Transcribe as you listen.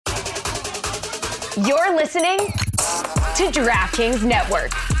You're listening to DraftKings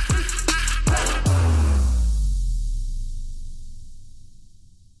Network.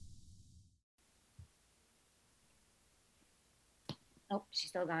 Oh, she's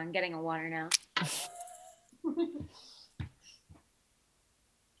still gone. Getting a water now.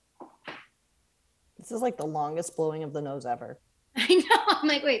 This is like the longest blowing of the nose ever. I know. I'm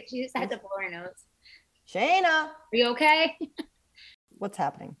like, wait, she just had to blow her nose. Shayna! Are you okay? What's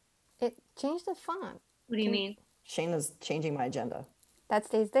happening? It changed the font. What do you mean? Shayna's changing my agenda. That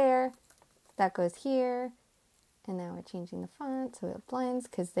stays there. That goes here. And now we're changing the font so it blends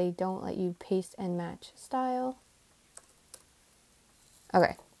because they don't let you paste and match style.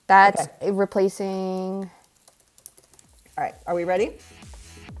 Okay. That's replacing. All right. Are we ready?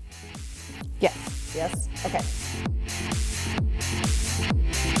 Yes. Yes? Okay.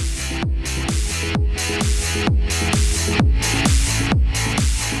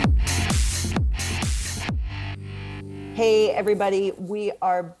 Hey, everybody. We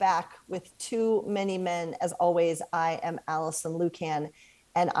are back with Too Many Men. As always, I am Allison Lucan,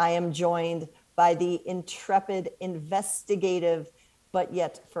 and I am joined by the intrepid, investigative, but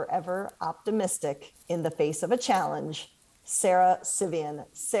yet forever optimistic in the face of a challenge, Sara Civian.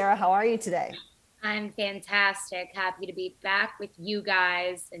 Sara, how are you today? I'm fantastic. Happy to be back with you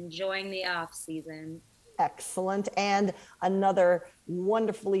guys, enjoying the off season. Excellent. And another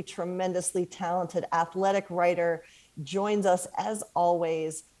wonderfully, tremendously talented athletic writer joins us as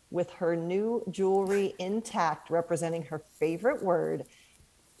always with her new jewelry intact, representing her favorite word.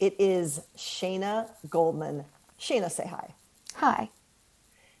 It is Shayna Goldman. Shayna, say hi. Hi.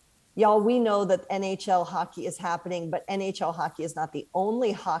 Y'all, we know that NHL hockey is happening, but NHL hockey is not the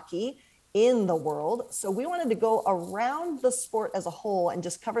only hockey in the world. So we wanted to go around the sport as a whole and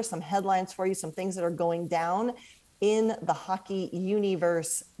just cover some headlines for you, some things that are going down in the hockey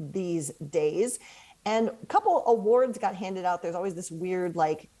universe these days. And a couple awards got handed out. There's always this weird,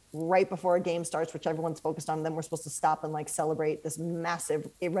 like right before a game starts, which everyone's focused on, then we're supposed to stop and like celebrate this massive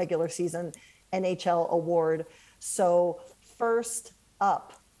irregular season NHL award. So first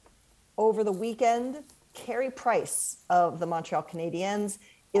up, over the weekend, Carey Price of the Montreal Canadiens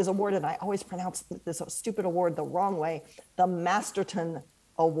is awarded, I always pronounce this stupid award the wrong way, the Masterton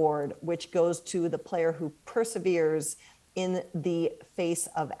Award, which goes to the player who perseveres in the face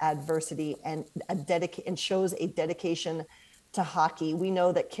of adversity and shows a dedication to hockey. We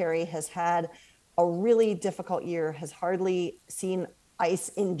know that Carey has had a really difficult year, has hardly seen ice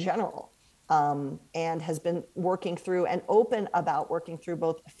in general, and has been working through and open about working through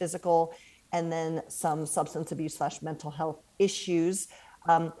both physical and then some substance abuse / mental health issues.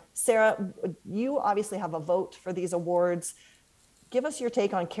 Sara, you obviously have a vote for these awards. Give us your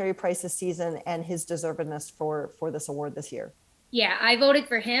take on Carey Price's season and his deservedness for this award this year. Yeah, I voted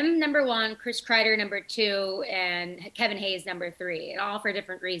for him, number 1, Chris Kreider, number 2, and Kevin Hayes, number 3, all for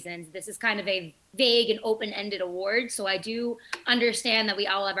different reasons. This is kind of a vague and open-ended award, so I do understand that we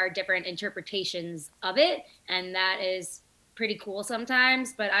all have our different interpretations of it, and that is pretty cool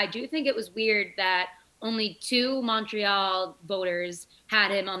sometimes, but I do think it was weird that only 2 Montreal voters had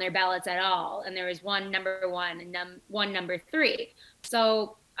him on their ballots at all. And there was one number 1 and one number 3.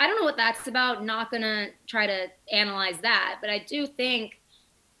 So I don't know what that's about. Not going to try to analyze that. But I do think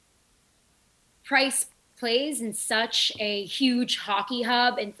Price plays in such a huge hockey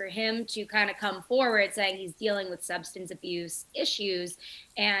hub. And for him to kind of come forward saying he's dealing with substance abuse issues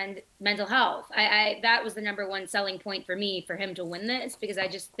and mental health, that was the number 1 selling point for me for him to win this, because I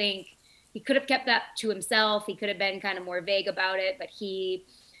just think he could have kept that to himself. He could have been kind of more vague about it, but he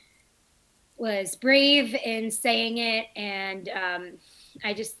was brave in saying it. And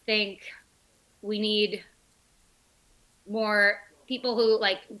I just think we need more people who,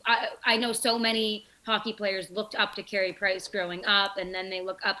 like, I know so many hockey players looked up to Carey Price growing up, and then they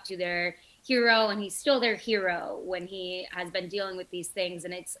look up to their hero, and he's still their hero when he has been dealing with these things.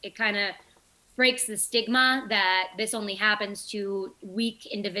 And it kind of breaks the stigma that this only happens to weak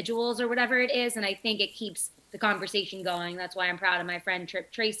individuals or whatever it is. And I think it keeps the conversation going. That's why I'm proud of my friend Trip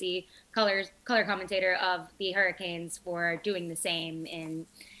Tracy, color commentator of the Hurricanes, for doing the same and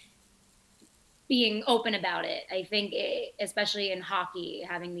being open about it. I think especially in hockey,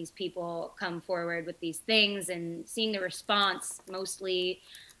 having these people come forward with these things and seeing the response, mostly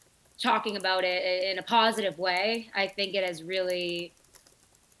talking about it in a positive way, I think it has really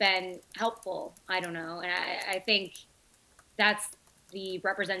been helpful. I don't know. And I think that's the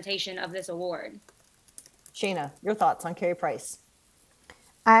representation of this award. Shayna, your thoughts on Carey Price?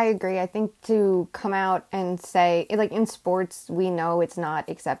 I agree. I think to come out and say, like in sports, we know it's not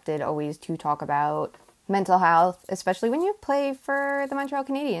accepted always to talk about mental health, especially when you play for the Montreal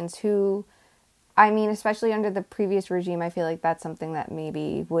Canadiens, who I mean, especially under the previous regime, I feel like that's something that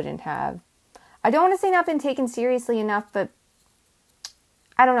maybe wouldn't have, I don't want to say not been taken seriously enough, but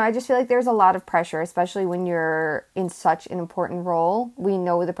I don't know. I just feel like there's a lot of pressure, especially when you're in such an important role. We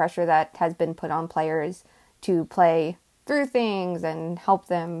know the pressure that has been put on players to play through things and help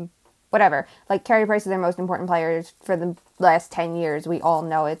them, whatever. Like, Carey Price is their most important players for the last 10 years. We all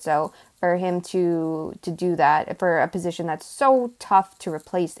know it. So for him to do that for a position that's so tough to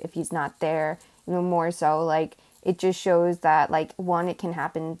replace if he's not there, even more so, like, it just shows that, like, one, it can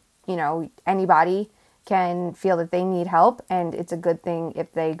happen, you know, anybody can feel that they need help, and it's a good thing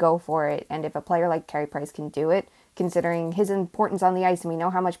if they go for it. And if a player like Carey Price can do it, considering his importance on the ice, and we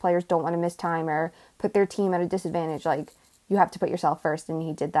know how much players don't want to miss time or put their team at a disadvantage, like, you have to put yourself first, and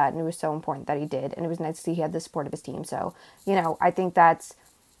he did that, and it was so important that he did, and it was nice to see he had the support of his team. So, you know, I think that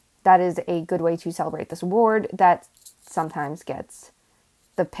is a good way to celebrate this award that sometimes gets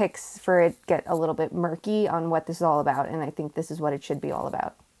the picks for it get a little bit murky on what this is all about, and I think this is what it should be all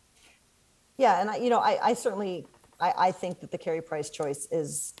about. Yeah, and I certainly think that the Carey Price choice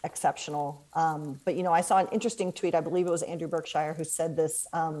is exceptional. But I saw an interesting tweet. I believe it was Andrew Berkshire who said this.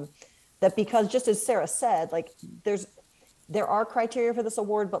 That because, just as Sarah said, like, there are criteria for this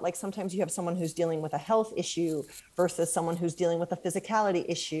award, but like sometimes you have someone who's dealing with a health issue versus someone who's dealing with a physicality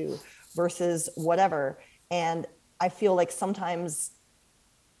issue versus whatever. And I feel like sometimes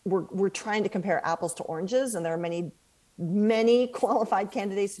we're trying to compare apples to oranges, and there are many qualified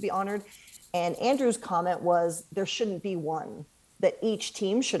candidates to be honored. And Andrew's comment was there shouldn't be one, that each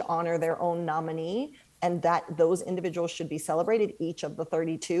team should honor their own nominee, and that those individuals should be celebrated, each of the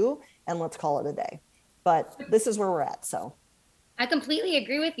 32, and let's call it a day. But this is where we're at. So I completely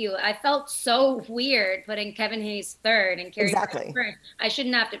agree with you. I felt so weird putting Kevin Hayes third and Carey Price first. I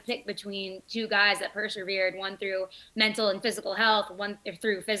shouldn't have to pick between two guys that persevered, one through mental and physical health, one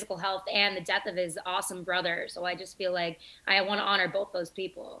through physical health and the death of his awesome brother. So I just feel like I want to honor both those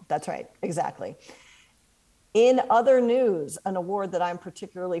people. That's right. Exactly. In other news, an award that I'm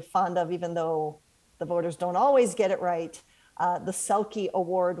particularly fond of, even though the voters don't always get it right, the Selke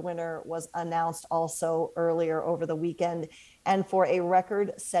Award winner was announced also earlier over the weekend. And for a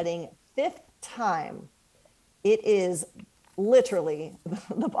record-setting 5th time, it is literally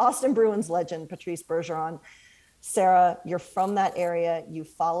the Boston Bruins legend, Patrice Bergeron. Sarah, you're from that area. You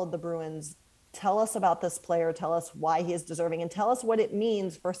followed the Bruins. Tell us about this player. Tell us why he is deserving, and tell us what it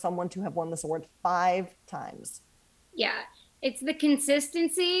means for someone to have won this award 5 times. Yeah. It's the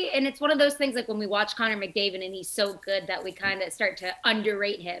consistency, and it's one of those things like when we watch Connor McDavid and he's so good that we kind of start to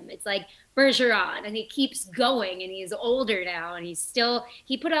underrate him. It's like Bergeron, and he keeps going, and he's older now, and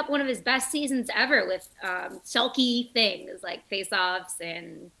he put up one of his best seasons ever with Selke things like face-offs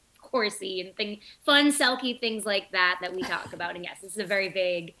and Corsi and fun Selke things like that we talk about. And yes, this is a very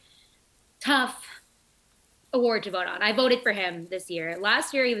vague, tough award to vote on. I voted for him this year.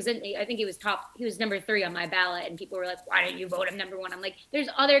 Last year I think he was number 3 on my ballot, and people were like, why didn't you vote him number 1? I'm like, there's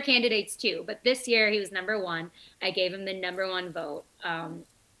other candidates too, but this year he was number 1. I gave him the number 1 vote.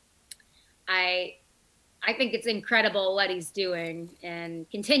 I think it's incredible what he's doing and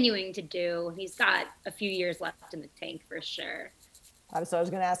continuing to do. He's got a few years left in the tank for sure. So I was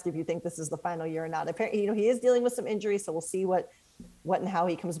going to ask if you think this is the final year or not. Apparently, he is dealing with some injuries, so we'll see what and how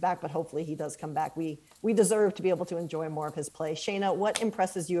he comes back, but hopefully he does come back. We deserve to be able to enjoy more of his play. Shayna, what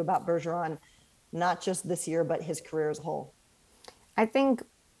impresses you about Bergeron, not just this year, but his career as a whole? I think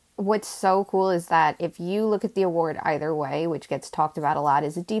what's so cool is that if you look at the award either way, which gets talked about a lot,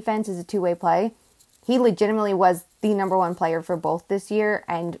 is it defense, is it two-way play? He legitimately was the number 1 player for both this year.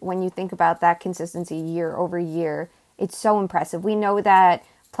 And when you think about that consistency year over year, it's so impressive. We know that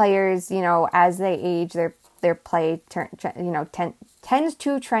players, as they age, their play tends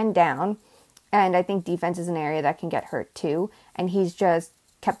to trend down, and I think defense is an area that can get hurt too, and he's just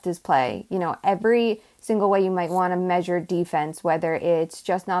kept his play, every single way you might want to measure defense, whether it's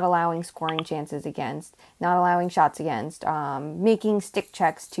just not allowing scoring chances against, not allowing shots against, making stick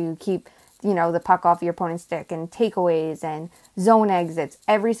checks to keep the puck off your opponent's stick, and takeaways and zone exits,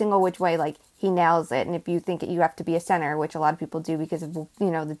 every single which way, like, he nails it. And if you think you have to be a center, which a lot of people do because of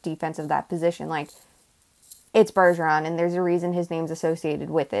the defense of that position, like, it's Bergeron, and there's a reason his name's associated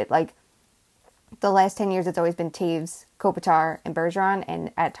with it. Like, the last 10 years, it's always been Taves, Kopitar, and Bergeron,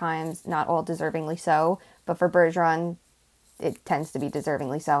 and at times, not all deservingly so. But for Bergeron, it tends to be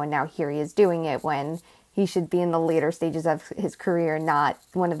deservingly so, and now here he is doing it when he should be in the later stages of his career, not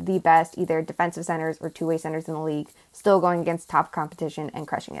one of the best either defensive centers or two-way centers in the league, still going against top competition and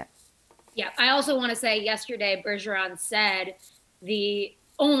crushing it. Yeah, I also want to say yesterday, Bergeron said the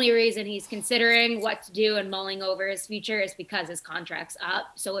only reason he's considering what to do and mulling over his future is because his contract's up.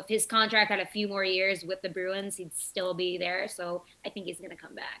 So if his contract had a few more years with the Bruins, he'd still be there. So I think he's going to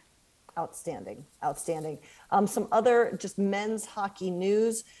come back. Outstanding. Some other just men's hockey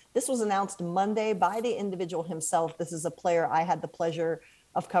news. This was announced Monday by the individual himself. This is a player I had the pleasure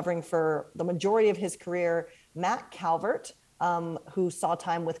of covering for the majority of his career, Matt Calvert, who saw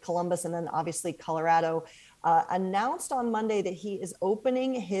time with Columbus and then obviously Colorado. Announced on Monday that he is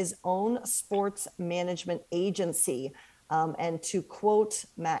opening his own sports management agency. And to quote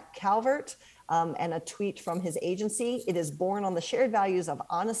Matt Calvert and a tweet from his agency, it is born on the shared values of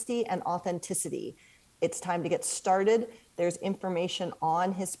honesty and authenticity. It's time to get started. There's information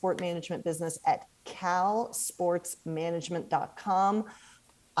on his sport management business at calsportsmanagement.com.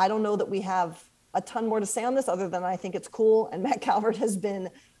 I don't know that we have a ton more to say on this other than I think it's cool. And Matt Calvert has been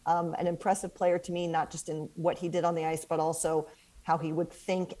an impressive player to me, not just in what he did on the ice, but also how he would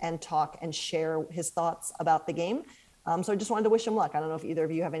think and talk and share his thoughts about the game. So I just wanted to wish him luck. I don't know if either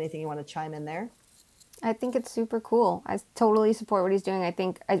of you have anything you want to chime in there. I think it's super cool. I totally support what he's doing. I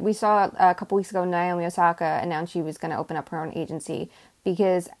think we saw a couple weeks ago Naomi Osaka announce she was going to open up her own agency,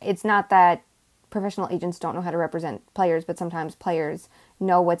 because it's not that professional agents don't know how to represent players, but sometimes players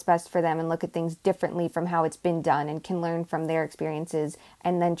know what's best for them and look at things differently from how it's been done and can learn from their experiences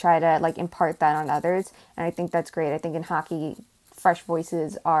and then try to like impart that on others. And I think that's great. I think in hockey, fresh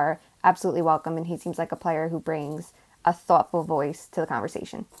voices are absolutely welcome, and he seems like a player who brings a thoughtful voice to the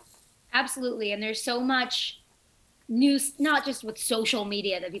conversation. Absolutely. And there's so much news, not just with social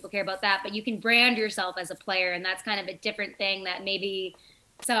media that people care about that, but you can brand yourself as a player. And that's kind of a different thing that maybe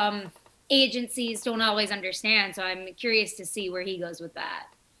some agencies don't always understand. So I'm curious to see where he goes with that.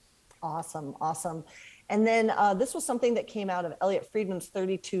 Awesome. And then this was something that came out of Elliot Friedman's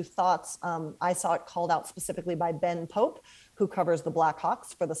 32 Thoughts. I saw it called out specifically by Ben Pope, who covers the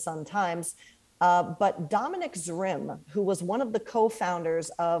Blackhawks for the Sun-Times. But Dominic Zrim, who was one of the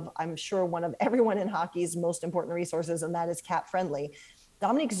co-founders of, I'm sure, one of everyone in hockey's most important resources, and that is Cap Friendly.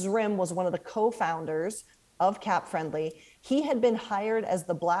 Dominic Zrim was one of the co-founders of Cap Friendly. He had been hired as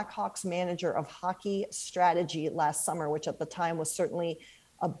the Blackhawks manager of hockey strategy last summer, which at the time was certainly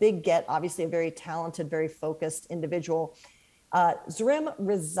a big get, obviously a very talented, very focused individual. Zrim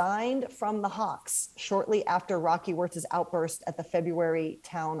resigned from the Hawks shortly after Rocky Wirtz's outburst at the February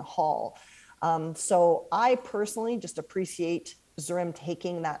town hall. So I personally just appreciate Zrim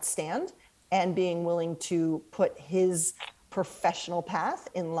taking that stand and being willing to put his professional path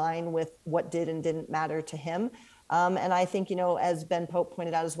in line with what did and didn't matter to him. And I think, as Ben Pope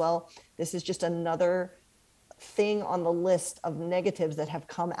pointed out as well, this is just another thing on the list of negatives that have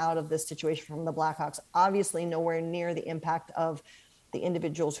come out of this situation from the Blackhawks. Obviously nowhere near the impact of the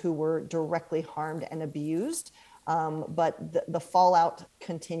individuals who were directly harmed and abused. But the fallout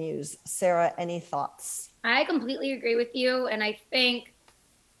continues. Sarah, any thoughts? I completely agree with you. And I think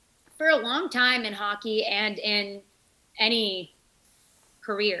for a long time in hockey and in any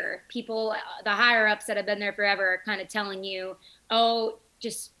career, people, the higher ups that have been there forever are kind of telling you, oh,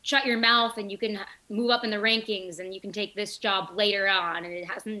 just shut your mouth and you can move up in the rankings and you can take this job later on. And it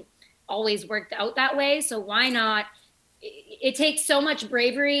hasn't always worked out that way. So why not? It takes so much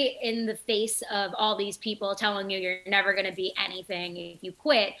bravery in the face of all these people telling you you're never going to be anything if you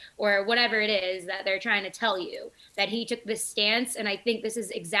quit, or whatever it is that they're trying to tell you, that he took this stance. And I think this is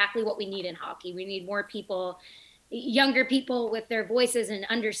exactly what we need in hockey. We need more people, younger people with their voices and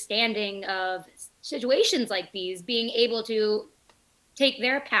understanding of situations like these, being able to take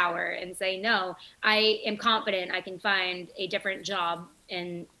their power and say, no, I am confident I can find a different job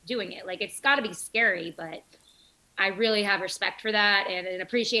in doing it. Like, it's got to be scary, but I really have respect for that and an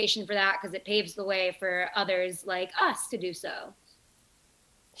appreciation for that, because it paves the way for others like us to do so.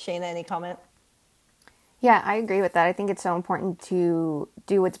 Shayna, any comment? Yeah, I agree with that. I think it's so important to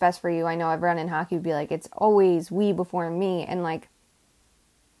do what's best for you. I know everyone in hockey would be like, it's always we before me. And like,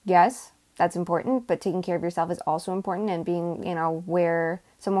 yes, that's important, but taking care of yourself is also important, and being,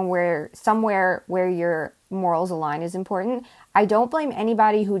 somewhere where your morals align is important. I don't blame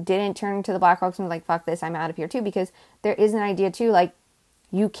anybody who didn't turn to the Blackhawks and was like, fuck this, I'm out of here too, because there is an idea too, like,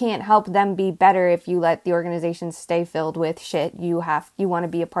 you can't help them be better if you let the organization stay filled with shit. You want to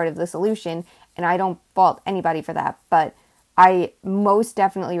be a part of the solution, and I don't fault anybody for that, but I most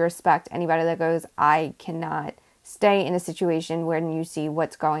definitely respect anybody that goes, I cannot stay in a situation when you see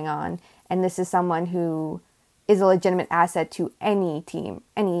what's going on. And this is someone who is a legitimate asset to any team,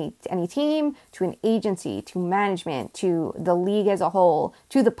 any team, to an agency, to management, to the league as a whole,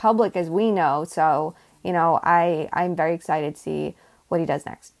 to the public, as we know. So, I'm very excited to see what he does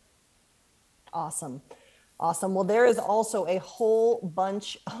next. Awesome. Awesome. Well, there is also a whole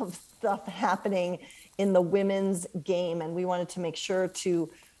bunch of stuff happening in the women's game, and we wanted to make sure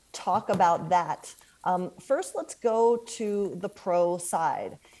to talk about that. First, let's go to the pro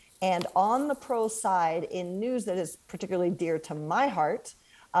side. And on the pro side, in news that is particularly dear to my heart,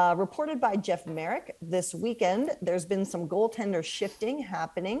 reported by Jeff Marek this weekend, there's been some goaltender shifting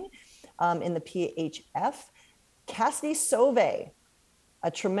happening in the PHF. Cassidy Sauvé,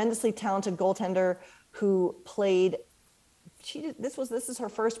 a tremendously talented goaltender who played. This is her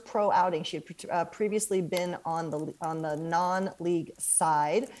first pro outing. She had previously been on the non-league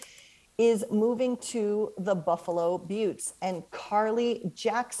side. Is moving to the Buffalo Beauts, and Carly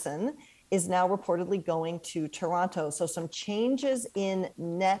Jackson is now reportedly going to Toronto. So some changes in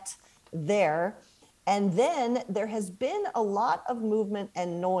net there. And then there has been a lot of movement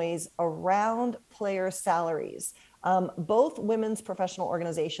and noise around player salaries. Both women's professional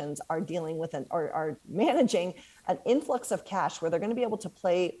organizations are dealing with are managing an influx of cash where they're going to be able to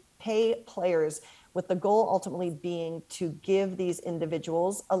pay players, with the goal ultimately being to give these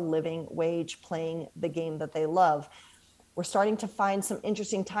individuals a living wage playing the game that they love. We're starting to find some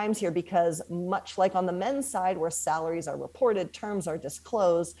interesting times here because, much like on the men's side where salaries are reported, terms are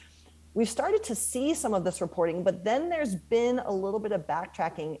disclosed, we've started to see some of this reporting, but then there's been a little bit of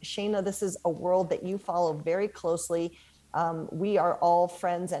backtracking. Shayna, this is a world that you follow very closely. We are all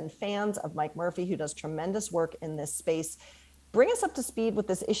friends and fans of Mike Murphy, who does tremendous work in this space. Bring us up to speed with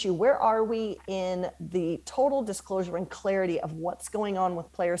this issue. Where are we in the total disclosure and clarity of what's going on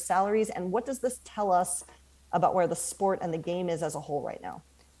with player salaries, and what does this tell us about where the sport and the game is as a whole right now?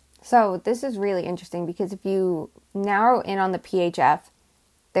 So this is really interesting because if you narrow in on the PHF,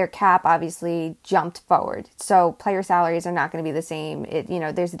 their cap obviously jumped forward. So player salaries are not going to be the same.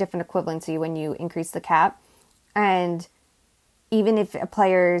 There's a different equivalency when you increase the cap. And even if a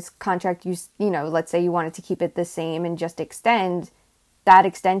player's contract, let's say you wanted to keep it the same and just extend, that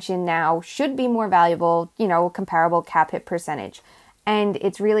extension now should be more valuable, comparable cap hit percentage. And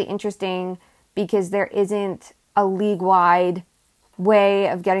it's really interesting because there isn't a league-wide way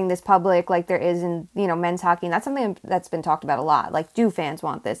of getting this public like there is in, men's hockey. And that's something that's been talked about a lot. Like, do fans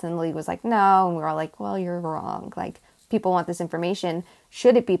want this? And the league was like, no. And we were all like, well, you're wrong. Like, people want this information.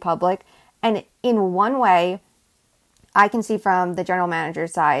 Should it be public? And in one way, I can see from the general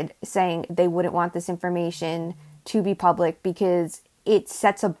manager's side saying they wouldn't want this information to be public because it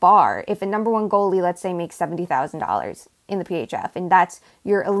sets a bar. If a number one goalie, let's say, makes $70,000 in the PHF, and that's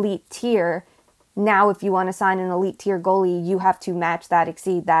your elite tier, now if you want to sign an elite tier goalie, you have to match that,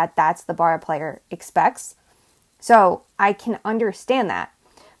 exceed that. That's the bar a player expects. So I can understand that.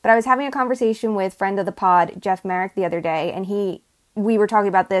 But I was having a conversation with friend of the pod, Jeff Marek, the other day, and we were talking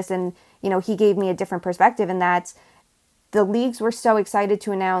about this, and he gave me a different perspective, and that's the leagues were so excited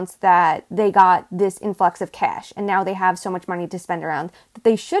to announce that they got this influx of cash and now they have so much money to spend around that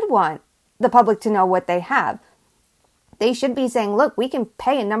they should want the public to know what they have. They should be saying, look, we can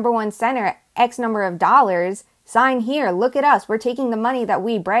pay a number one center X number of dollars, sign here, look at us. We're taking the money that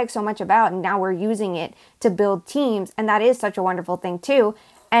we brag so much about and now we're using it to build teams. And that is such a wonderful thing too.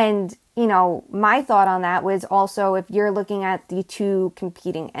 And, my thought on that was also if you're looking at the two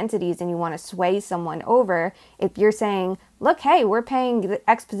competing entities and you want to sway someone over, if you're saying, look, hey, we're paying the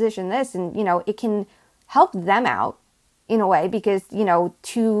X position this, and, it can help them out in a way because,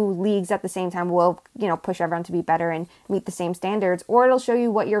 two leagues at the same time will, push everyone to be better and meet the same standards, or it'll show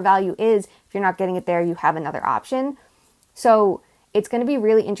you what your value is. If you're not getting it there, you have another option. So it's going to be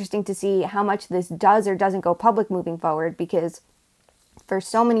really interesting to see how much this does or doesn't go public moving forward because for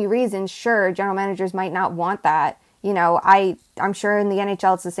so many reasons, sure, general managers might not want that. I'm sure in the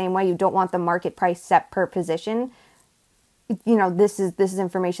NHL it's the same way. You don't want the market price set per position. This is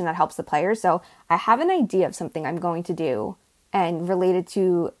information that helps the players. So I have an idea of something I'm going to do and related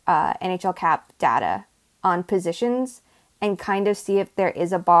to NHL cap data on positions and kind of see if there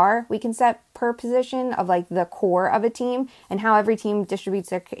is a bar we can set per position of like the core of a team, and how every team distributes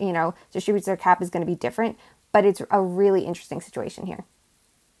their cap is going to be different. But it's a really interesting situation here.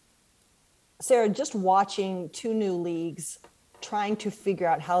 Sarah, just watching two new leagues trying to figure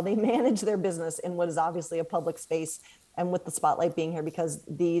out how they manage their business in what is obviously a public space, and with the spotlight being here because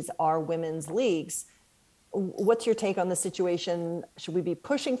these are women's leagues. What's your take on the situation? Should we be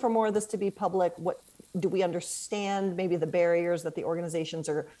pushing for more of this to be public? What do we understand maybe the barriers that the organizations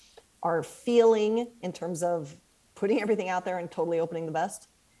are feeling in terms of putting everything out there and totally opening the best?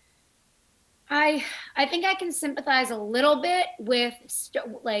 I think I can sympathize a little bit with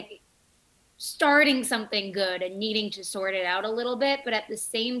starting something good and needing to sort it out a little bit. But at the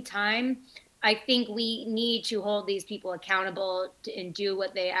same time, I think we need to hold these people accountable and do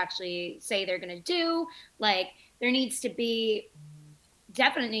what they actually say they're going to do. Like, there needs to be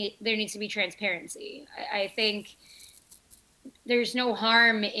transparency. I think there's no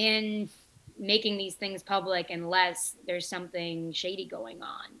harm in making these things public unless there's something shady going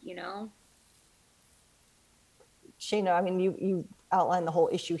on, you know? Shayna, I mean, you outlined the whole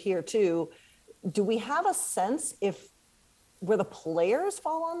issue here too. Do we have a sense if where the players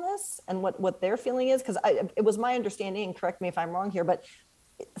fall on this and what their feeling is? Because it was my understanding, and correct me if I'm wrong here, but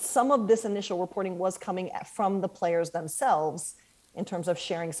some of this initial reporting was coming from the players themselves in terms of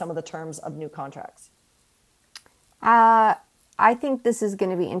sharing some of the terms of new contracts. I think this is going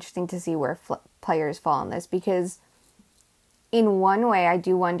to be interesting to see where players fall on this, because in one way, I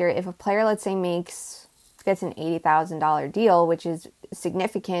do wonder if a player, let's say, gets an $80,000 deal, which is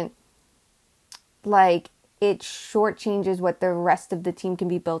significant, like, it shortchanges what the rest of the team can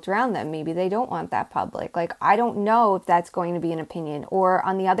be built around them. Maybe they don't want that public. Like, I don't know if that's going to be an opinion. Or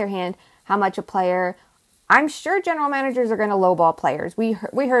on the other hand, how much a player, I'm sure general managers are going to lowball players. We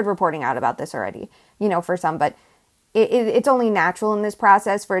heard reporting out about this already, for some, but it's only natural in this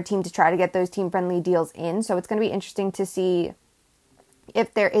process for a team to try to get those team-friendly deals in. So it's going to be interesting to see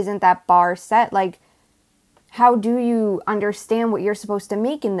if there isn't that bar set. Like, how do you understand what you're supposed to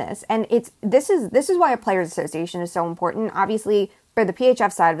make in this? And this is why a players association is so important. Obviously, for the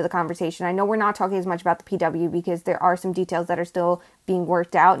PHF side of the conversation, I know we're not talking as much about the PW because there are some details that are still being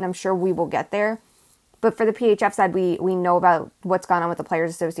worked out, and I'm sure we will get there. But for the PHF side, we know about what's gone on with the Players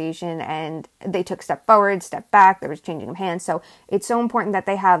Association, and they took step forward, step back, there was changing of hands. So it's so important that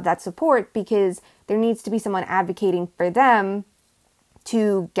they have that support, because there needs to be someone advocating for them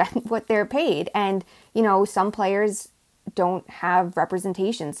to get what they're paid. And, some players don't have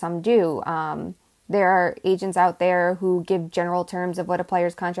representation, some do. There are agents out there who give general terms of what a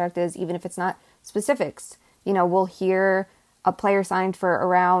player's contract is, even if it's not specifics. We'll hear a player signed for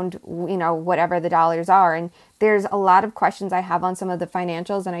around, whatever the dollars are. And there's a lot of questions I have on some of the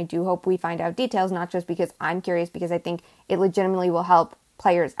financials, and I do hope we find out details, not just because I'm curious, because I think it legitimately will help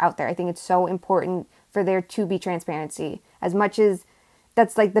players out there. I think it's so important for there to be transparency. As much as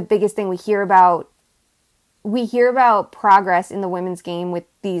that's like the biggest thing we hear about progress in the women's game with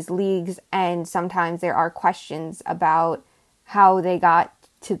these leagues, and sometimes there are questions about how they got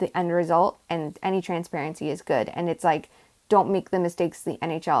to the end result, and any transparency is good. And it's like, don't make the mistakes the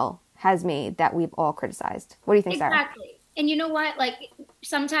NHL has made that we've all criticized. What do you think, Sarah? Exactly. And you know what? Like,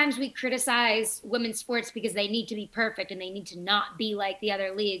 sometimes we criticize women's sports because they need to be perfect and they need to not be like the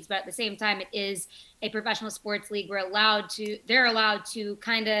other leagues. But at the same time, it is a professional sports league. They're allowed to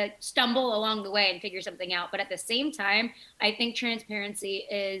kind of stumble along the way and figure something out. But at the same time, I think transparency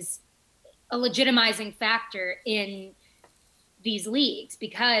is a legitimizing factor in these leagues,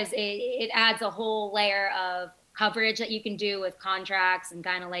 because it adds a whole layer of coverage that you can do with contracts and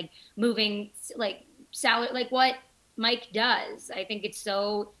kind of like moving like salary, like what Mike does. I think it's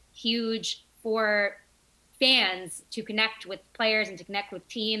so huge for fans to connect with players and to connect with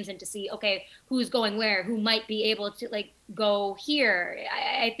teams and to see, okay, who's going where, who might be able to like go here.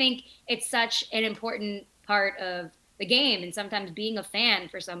 I think it's such an important part of the game, and sometimes being a fan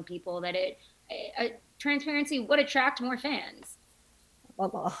for some people, that transparency would attract more fans.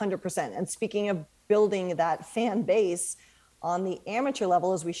 Well, 100%. And speaking of building that fan base on the amateur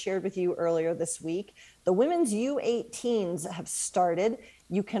level, as we shared with you earlier this week, the women's U18s have started.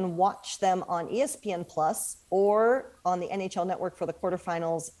 You can watch them on ESPN Plus or on the NHL Network for the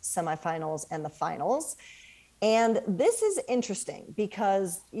quarterfinals, semifinals, and the finals. And this is interesting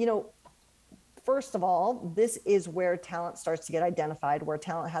because, first of all, this is where talent starts to get identified, where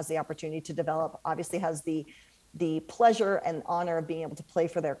talent has the opportunity to develop, obviously has the pleasure and honor of being able to play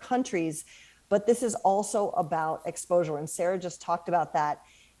for their countries. But this is also about exposure. And Sarah just talked about that.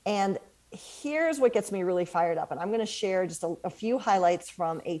 And here's what gets me really fired up. And I'm going to share just a few highlights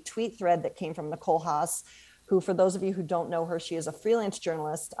from a tweet thread that came from Nicole Haas, who, for those of you who don't know her, she is a freelance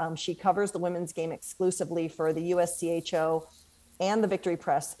journalist. She covers the women's game exclusively for the USCHO and the Victory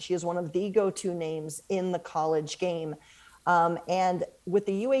Press. She is one of the go-to names in the college game. And with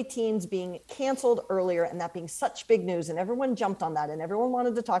the U18s being canceled earlier and that being such big news, and everyone jumped on that and everyone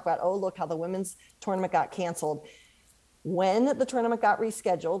wanted to talk about, oh, look how the women's tournament got canceled. When the tournament got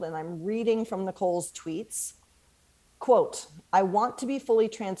rescheduled, and I'm reading from Nicole's tweets, quote, "I want to be fully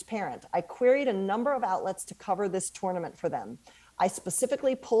transparent. I queried a number of outlets to cover this tournament for them. I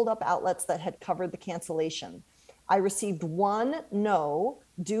specifically pulled up outlets that had covered the cancellation. I received one no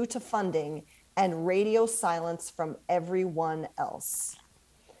due to funding and radio silence from everyone else."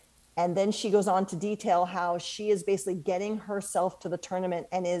 And then she goes on to detail how she is basically getting herself to the tournament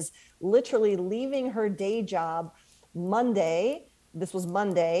and is literally leaving her day job Monday. This was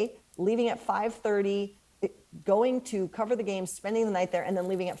Monday, leaving at 5:30, going to cover the game, spending the night there, and then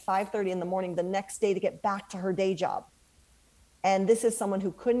leaving at 5:30 in the morning the next day to get back to her day job. And this is someone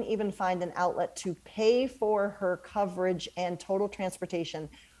who couldn't even find an outlet to pay for her coverage and total transportation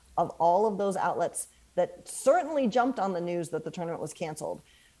of all of those outlets that certainly jumped on the news that the tournament was canceled.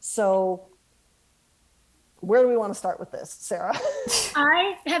 So where do we want to start with this, Sarah?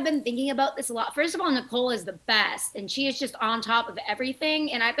 I have been thinking about this a lot. First of all, Nicole is the best, and she is just on top of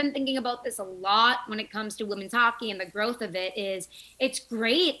everything. And I've been thinking about this a lot when it comes to women's hockey and the growth of it. It's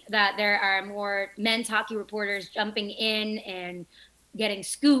great that there are more men's hockey reporters jumping in and getting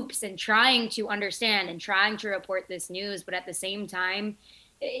scoops and trying to understand and trying to report this news. But at the same time,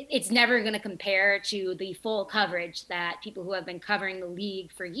 it's never going to compare to the full coverage that people who have been covering the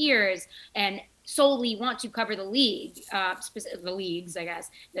league for years and solely want to cover the league, the leagues, I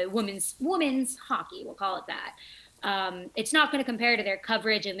guess, the women's hockey, we'll call it that. It's not going to compare to their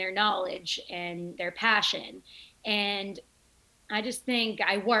coverage and their knowledge and their passion. And I just think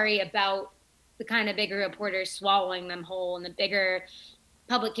I worry about the kind of bigger reporters swallowing them whole and the bigger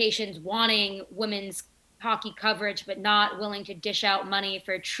publications wanting women's hockey coverage, but not willing to dish out money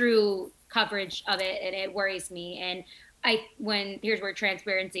for true coverage of it. And it worries me. And here's where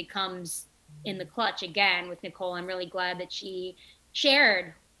transparency comes in the clutch again with Nicole. I'm really glad that she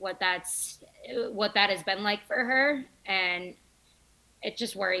shared what that has been like for her. And it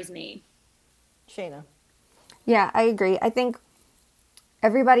just worries me. Shayna. Yeah, I agree. I think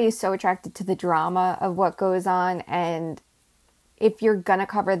everybody is so attracted to the drama of what goes on, and if you're going to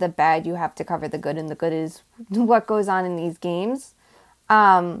cover the bad, you have to cover the good, and the good is what goes on in these games.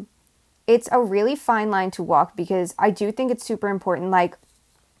 It's a really fine line to walk because I do think it's super important, like,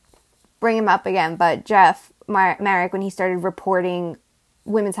 bring him up again, but Jeff Marek, when he started reporting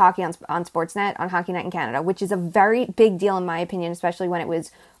women's hockey on Sportsnet, on Hockey Night in Canada, which is a very big deal in my opinion, especially when it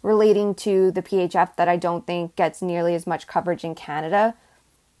was relating to the PHF that I don't think gets nearly as much coverage in Canada.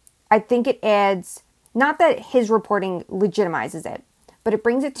 I think it adds, not that his reporting legitimizes it, but it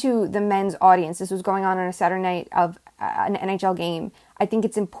brings it to the men's audience. This was going on a Saturday night of an NHL game. I think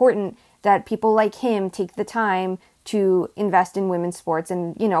it's important that people like him take the time to invest in women's sports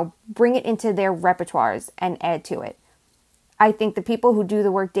and, bring it into their repertoires and add to it. I think the people who do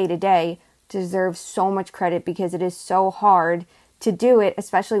the work day to day deserve so much credit because it is so hard to do it,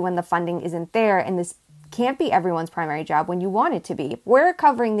 especially when the funding isn't there. And this can't be everyone's primary job when you want it to be. If we're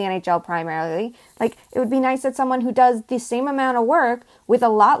covering the NHL primarily, it would be nice that someone who does the same amount of work with a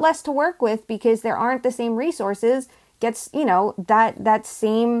lot less to work with because there aren't the same resources gets, that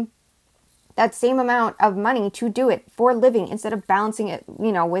same amount of money to do it for a living instead of balancing it,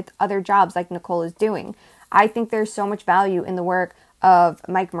 with other jobs like Nicole is doing. I think there's so much value in the work of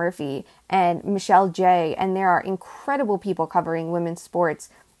Mike Murphy and Michelle J. And there are incredible people covering women's sports.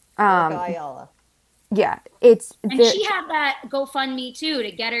 Ayala. Yeah, and she had that GoFundMe too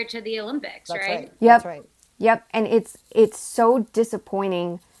to get her to the Olympics, That's right? Yep. That's right. Yep. And it's so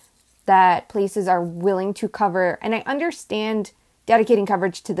disappointing that places are willing to cover, and I understand dedicating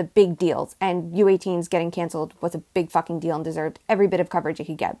coverage to the big deals, and U18s getting canceled was a big fucking deal and deserved every bit of coverage it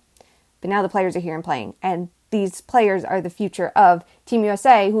could get. But now the players are here and playing, and these players are the future of Team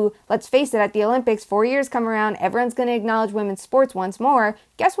USA, who, let's face it, at the Olympics, 4 years come around, everyone's going to acknowledge women's sports once more.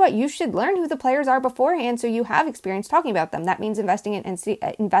 Guess what? You should learn who the players are beforehand so you have experience talking about them. That means investing in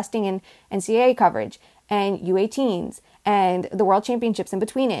NCAA coverage and U18s and the World Championships in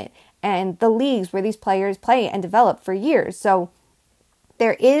between it and the leagues where these players play and develop for years. So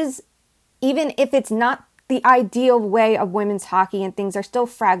there is, even if it's not the ideal way of women's hockey and things are still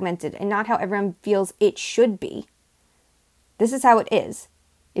fragmented and not how everyone feels it should be. This is how it is.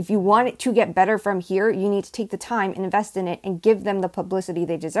 If you want it to get better from here, you need to take the time and invest in it and give them the publicity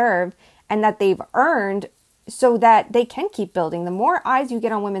they deserve and that they've earned so that they can keep building. The more eyes you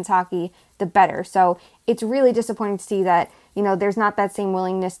get on women's hockey, the better. So it's really disappointing to see that, there's not that same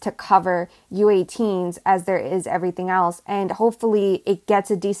willingness to cover U18s as there is everything else. And hopefully it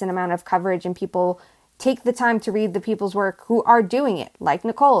gets a decent amount of coverage and people take the time to read the people's work who are doing it, like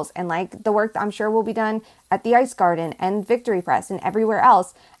Nicole's, and like the work that I'm sure will be done at the Ice Garden and Victory Press and everywhere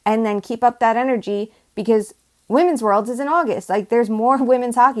else, and then keep up that energy because Women's Worlds is in August. There's more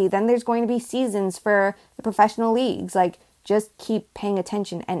women's hockey, then there's going to be seasons for the professional leagues. Just keep paying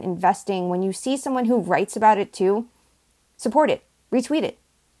attention and investing. When you see someone who writes about it too, support it, retweet it,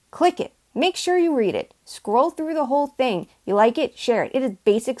 click it. Make sure you read it. Scroll through the whole thing. You like it, share it. It is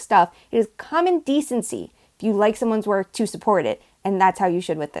basic stuff. It is common decency if you like someone's work to support it. And that's how you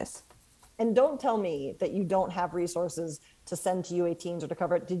should with this. and don't tell me that you don't have resources to send to U18s or to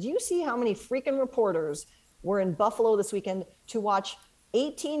cover it. Did you see how many freaking reporters were in Buffalo this weekend to watch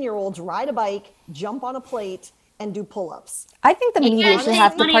 18-year-olds ride a bike, jump on a plate, and do pull-ups? I think the media should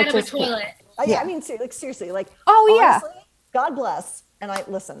have to money out of a participate. toilet. I mean, seriously, like, Oh, yeah. honestly, God bless. And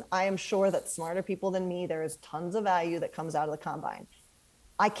I am sure that smarter people than me, there is tons of value that comes out of the combine.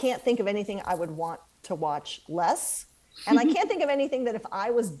 I can't think of anything I would want to watch less. And I can't think of anything that if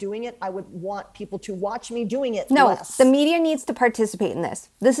I was doing it, I would want people to watch me doing it less. The media needs to participate in this.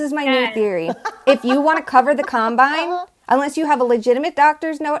 This is my new theory. If you want to cover the combine, unless you have a legitimate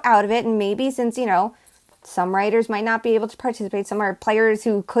doctor's note out of it, and maybe since, some writers might not be able to participate, some are players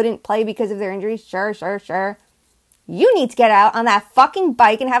who couldn't play because of their injuries, sure. You need to get out on that fucking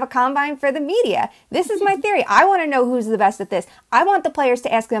bike and have a combine for the media. This is my theory. I want to know who's the best at this. I want the players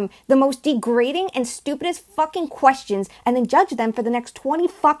to ask them the most degrading and stupidest fucking questions and then judge them for the next 20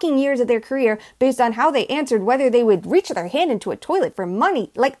 fucking years of their career based on how they answered whether they would reach their hand into a toilet for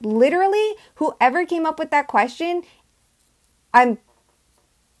money. Like, literally, whoever came up with that question,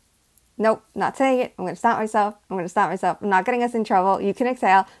 Nope, not saying it. I'm going to stop myself. I'm not getting us in trouble. You can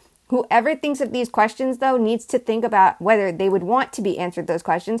exhale. Whoever thinks of these questions, though, needs to think about whether they would want to be answered those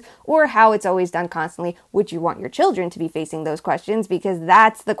questions or how it's always done constantly. Would you want your children to be facing those questions? Because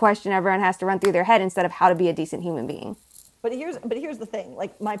that's the question everyone has to run through their head instead of how to be a decent human being. But here's the thing.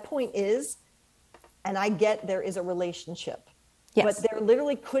 Like, my point is, and I get there is a relationship, yes, but there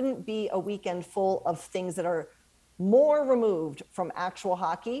literally couldn't be a weekend full of things that are more removed from actual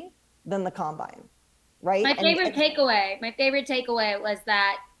hockey than the combine, right? My favorite takeaway was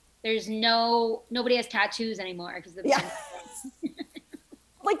that there's nobody has tattoos anymore because of the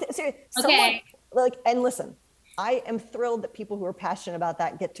like, seriously, okay. And listen, I am thrilled that people who are passionate about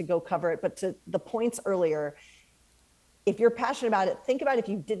that get to go cover it. But to the points earlier, if you're passionate about it, think about if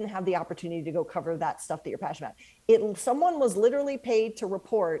you didn't have the opportunity to go cover that stuff that you're passionate about. Someone was literally paid to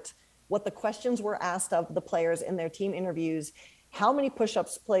report what the questions were asked of the players in their team interviews, how many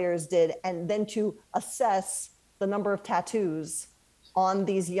push-ups players did, and then to assess the number of tattoos on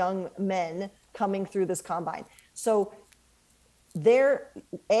these young men coming through this combine. So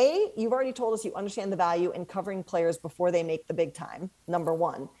you've already told us you understand the value in covering players before they make the big time, number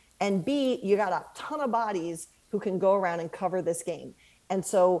one. And B, you got a ton of bodies who can go around and cover this game. And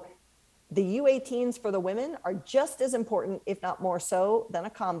so the U18s for the women are just as important, if not more so, than a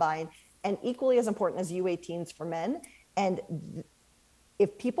combine, and equally as important as U18s for men. And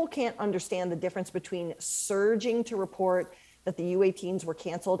if people can't understand the difference between surging to report that the U18s were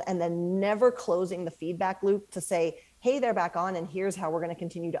canceled and then never closing the feedback loop to say, hey, they're back on, and here's how we're going to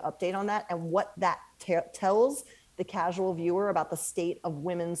continue to update on that, and what that tells the casual viewer about the state of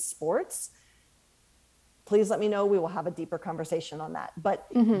women's sports, please let me know. We will have a deeper conversation on that. But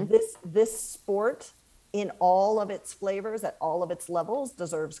this sport in all of its flavors, at all of its levels,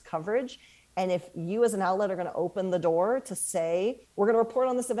 deserves coverage. And if you as an outlet are going to open the door to say, we're going to report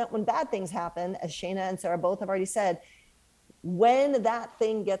on this event when bad things happen, as Shayna and Sarah both have already said, when that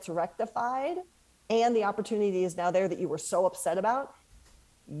thing gets rectified and the opportunity is now there that you were so upset about,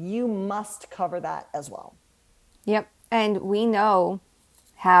 you must cover that as well. Yep. And we know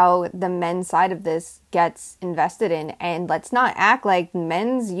how the men's side of this gets invested in. And let's not act like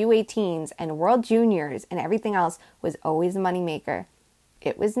men's U18s and World Juniors and everything else was always a moneymaker.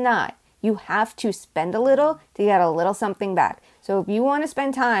 It was not. You have to spend a little to get a little something back. So if you want to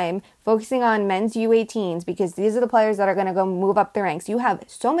spend time focusing on men's U18s, because these are the players that are going to go move up the ranks, you have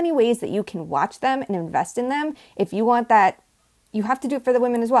so many ways that you can watch them and invest in them. If you want that, you have to do it for the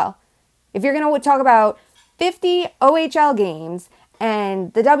women as well. If you're going to talk about 50 OHL games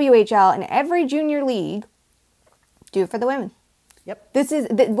and the WHL and every junior league, do it for the women. Yep.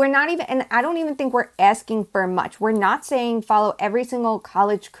 We're not even, and I don't even think we're asking for much. We're not saying follow every single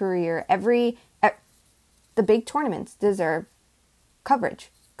college career. The big tournaments deserve coverage.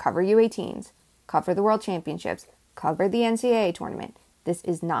 Cover U18s, cover the World Championships, cover the NCAA tournament. This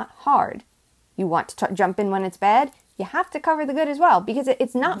is not hard. You want to jump in when it's bad? You have to cover the good as well, because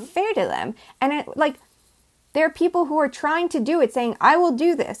it's not fair to them. And there are people who are trying to do it saying, I will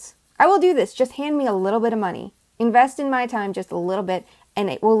do this. Just hand me a little bit of money. Invest in my time just a little bit, and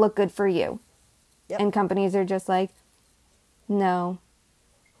it will look good for you. Yep. And companies are just like, no.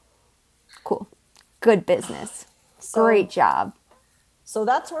 Cool. Good business. Great job. So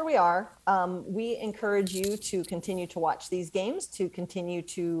that's where we are. We encourage you to continue to watch these games, to continue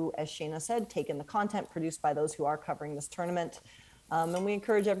to, as Shayna said, take in the content produced by those who are covering this tournament. And we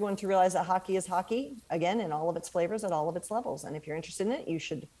encourage everyone to realize that hockey is hockey, again, in all of its flavors, at all of its levels. And if you're interested in it, you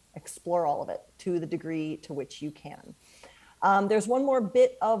should explore all of it to the degree to which you can. There's one more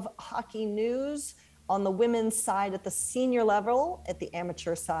bit of hockey news on the women's side at the senior level, at the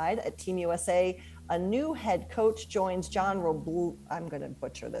amateur side at Team USA. A new head coach joins John Wroblewski,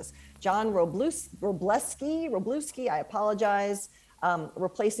 I apologize,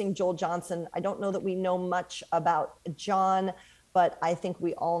 replacing Joel Johnson. I don't know that we know much about John, but I think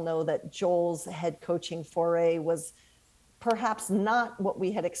we all know that Joel's head coaching foray was perhaps not what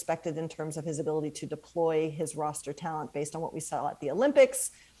we had expected in terms of his ability to deploy his roster talent based on what we saw at the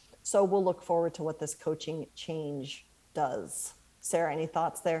Olympics. So we'll look forward to what this coaching change does. Sarah, any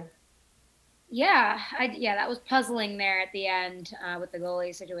thoughts there? Yeah, that was puzzling there at the end with the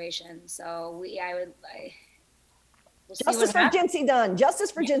goalie situation. So we'll justice for Jinsey Dunn. Justice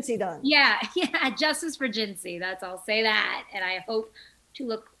for Jinsey Dunn. Yeah, justice for Jinsey. I'll say that, and I hope to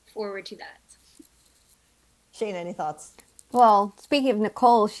look forward to that. Shane, any thoughts? Well, speaking of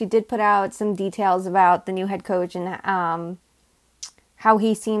Nicole, she did put out some details about the new head coach and how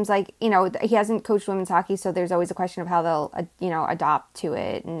he seems like, he hasn't coached women's hockey, so there's always a question of how they'll, adopt to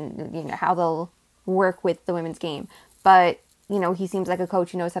it and, how they'll work with the women's game. But, he seems like a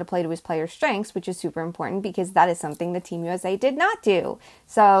coach who knows how to play to his players' strengths, which is super important because that is something the Team USA did not do.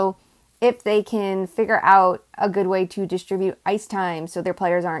 So if they can figure out a good way to distribute ice time so their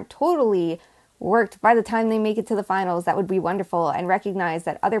players aren't totally worked by the time they make it to the finals, that would be wonderful, and recognize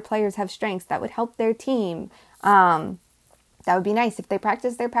that other players have strengths that would help their team. That would be nice if they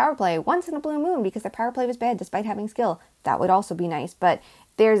practice their power play once in a blue moon because their power play was bad despite having skill. That would also be nice. But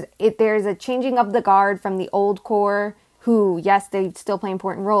there's a changing of the guard from the old core who, yes, they still play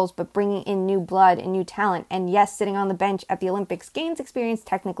important roles, but bringing in new blood and new talent. And yes, sitting on the bench at the Olympics gains experience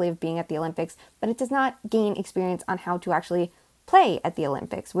technically of being at the Olympics, but it does not gain experience on how to actually play at the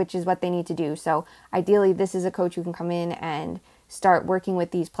Olympics, which is what they need to do. So ideally, this is a coach who can come in and start working with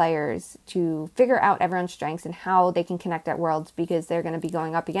these players to figure out everyone's strengths and how they can connect at Worlds, because they're going to be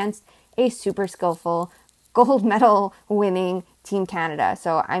going up against a super skillful gold medal winning Team Canada.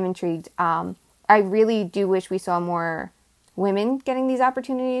 So I'm intrigued. I really do wish we saw more women getting these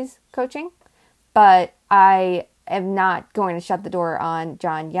opportunities coaching, but I am not going to shut the door on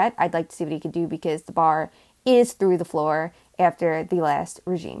John yet. I'd like to see what he could do because the bar is through the floor after the last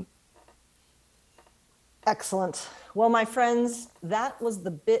regime. Excellent. Well, my friends, that was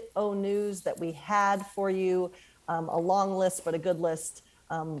the Bit-O news that we had for you. A long list, but a good list.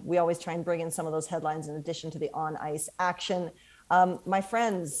 We always try and bring in some of those headlines in addition to the on-ice action. My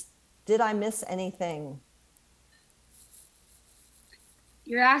friends, did I miss anything?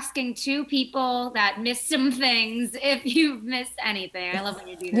 You're asking two people that missed some things if you've missed anything. I love when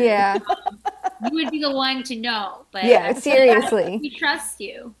you do that. Yeah. You would be the one to know. But yeah, seriously. We trust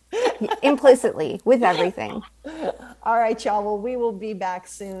you. Implicitly, with everything. All right, y'all. Well, we will be back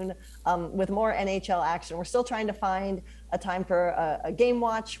soon with more NHL action. We're still trying to find a time for a game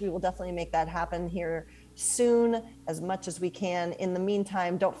watch. We will definitely make that happen here soon as much as we can. In the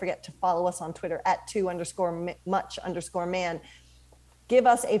meantime, don't forget to follow us on Twitter at @2_much_man. Give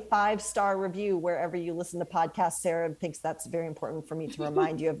us a 5-star review wherever you listen to podcasts. Sarah thinks that's very important for me to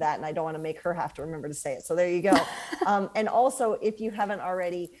remind you of that, and I don't want to make her have to remember to say it. So there you go. And also, if you haven't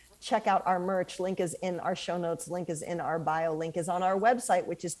already, check out our merch. Link is in our show notes. Link is in our bio. Link is on our website,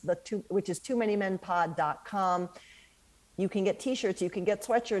 which is toomanymenpod.com. You can get t-shirts, you can get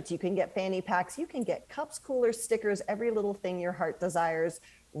sweatshirts, you can get fanny packs, you can get cups, coolers, stickers, every little thing your heart desires.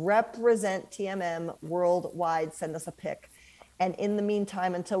 Represent TMM worldwide. Send us a pic. And in the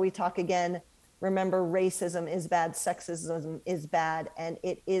meantime, until we talk again, remember, racism is bad, sexism is bad, and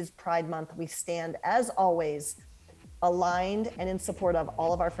it is Pride Month. We stand, as always, aligned and in support of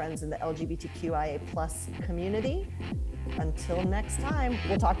all of our friends in the LGBTQIA+ community. Until next time,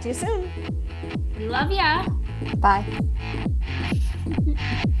 we'll talk to you soon. We love ya. Bye.